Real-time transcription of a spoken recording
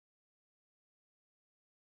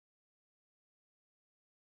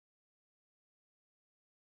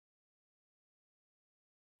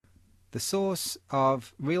The source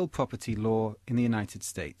of real property law in the United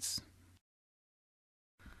States.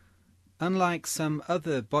 Unlike some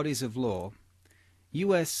other bodies of law,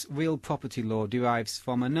 U.S. real property law derives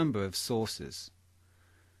from a number of sources.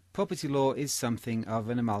 Property law is something of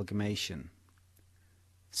an amalgamation.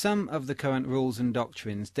 Some of the current rules and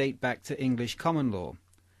doctrines date back to English common law,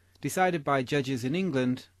 decided by judges in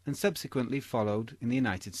England and subsequently followed in the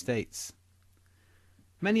United States.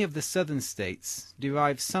 Many of the southern states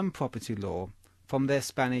derive some property law from their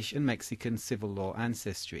Spanish and Mexican civil law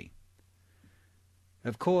ancestry.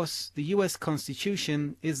 Of course, the U.S.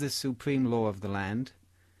 Constitution is the supreme law of the land,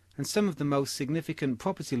 and some of the most significant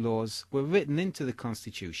property laws were written into the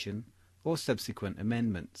Constitution or subsequent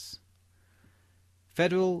amendments.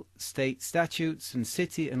 Federal, state statutes, and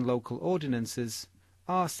city and local ordinances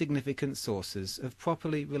are significant sources of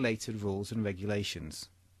properly related rules and regulations.